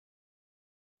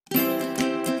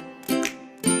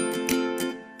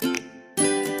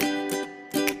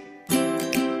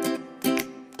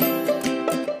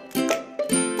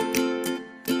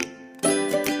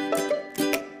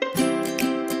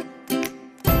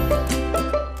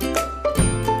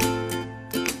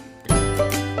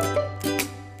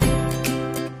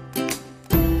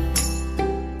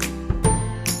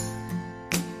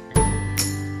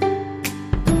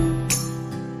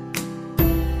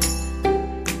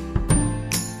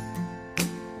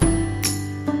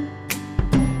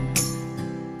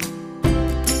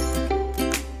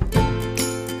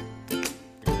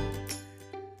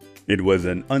It was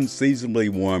an unseasonably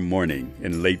warm morning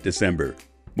in late December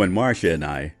when Marcia and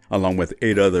I, along with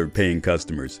 8 other paying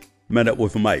customers, met up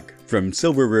with Mike from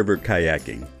Silver River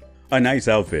Kayaking, a nice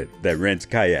outfit that rents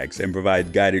kayaks and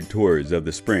provides guided tours of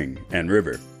the spring and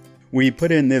river. We put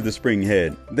in near the spring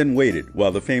head, then waited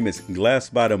while the famous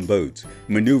glass-bottom boats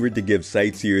maneuvered to give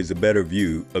sightseers a better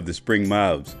view of the spring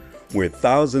mouths, where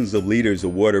thousands of liters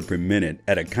of water per minute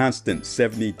at a constant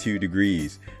 72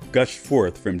 degrees gushed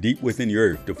forth from deep within the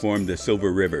earth to form the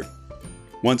Silver River.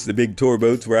 Once the big tour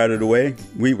boats were out of the way,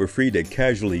 we were free to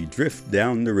casually drift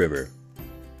down the river.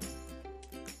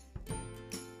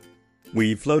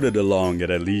 We floated along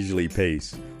at a leisurely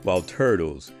pace while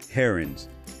turtles, herons,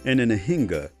 and an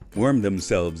ahinga warmed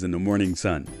themselves in the morning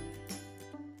sun.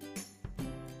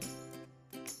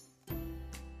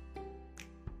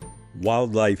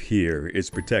 Wildlife here is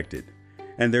protected,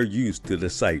 and they're used to the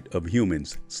sight of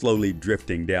humans slowly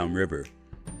drifting downriver.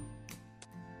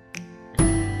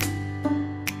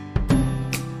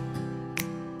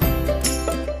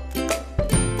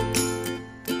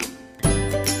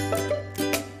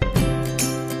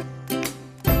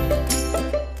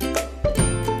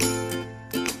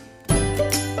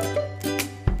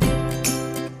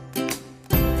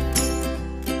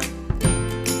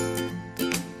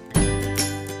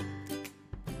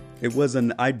 It was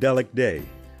an idyllic day,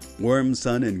 warm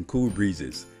sun and cool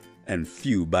breezes, and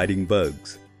few biting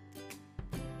bugs.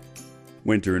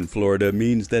 Winter in Florida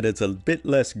means that it's a bit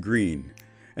less green,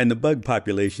 and the bug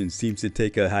population seems to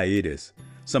take a hiatus,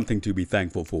 something to be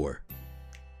thankful for.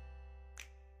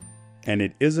 And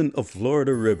it isn't a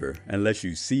Florida river unless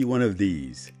you see one of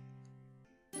these.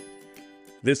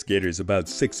 This gator's about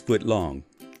 6 foot long.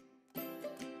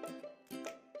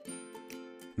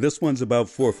 This one's about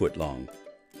 4 foot long.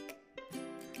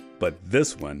 But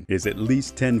this one is at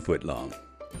least 10 foot long.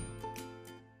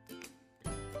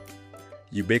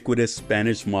 Ubiquitous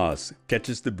Spanish moss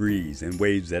catches the breeze and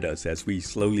waves at us as we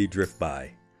slowly drift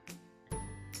by.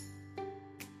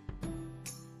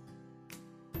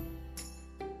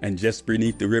 And just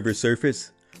beneath the river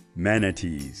surface,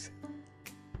 manatees.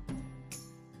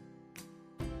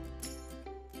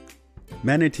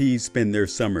 Manatees spend their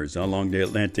summers along the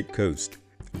Atlantic coast,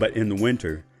 but in the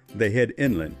winter, they head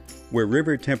inland, where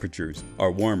river temperatures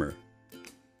are warmer.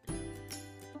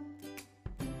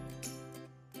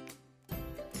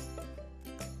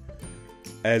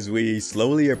 As we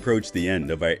slowly approach the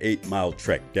end of our 8-mile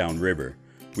trek downriver,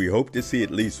 we hope to see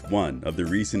at least one of the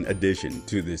recent addition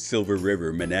to the Silver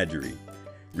River menagerie,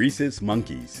 rhesus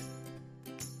monkeys.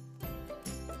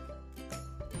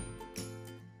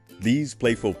 These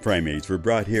playful primates were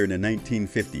brought here in the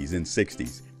 1950s and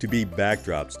 60s to be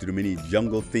backdrops to the many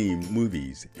jungle-themed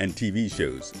movies and TV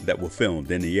shows that were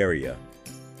filmed in the area.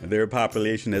 Their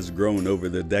population has grown over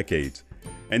the decades,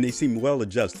 and they seem well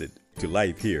adjusted to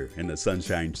life here in the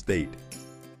Sunshine State.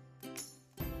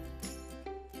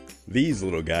 These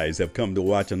little guys have come to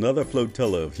watch another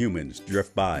flotilla of humans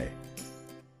drift by.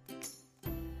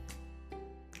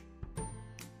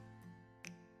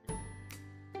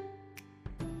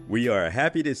 We are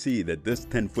happy to see that this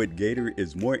 10-foot gator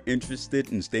is more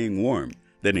interested in staying warm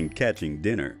than in catching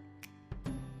dinner.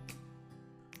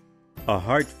 A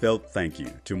heartfelt thank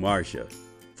you to Marcia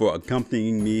for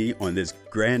accompanying me on this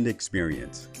grand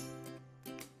experience.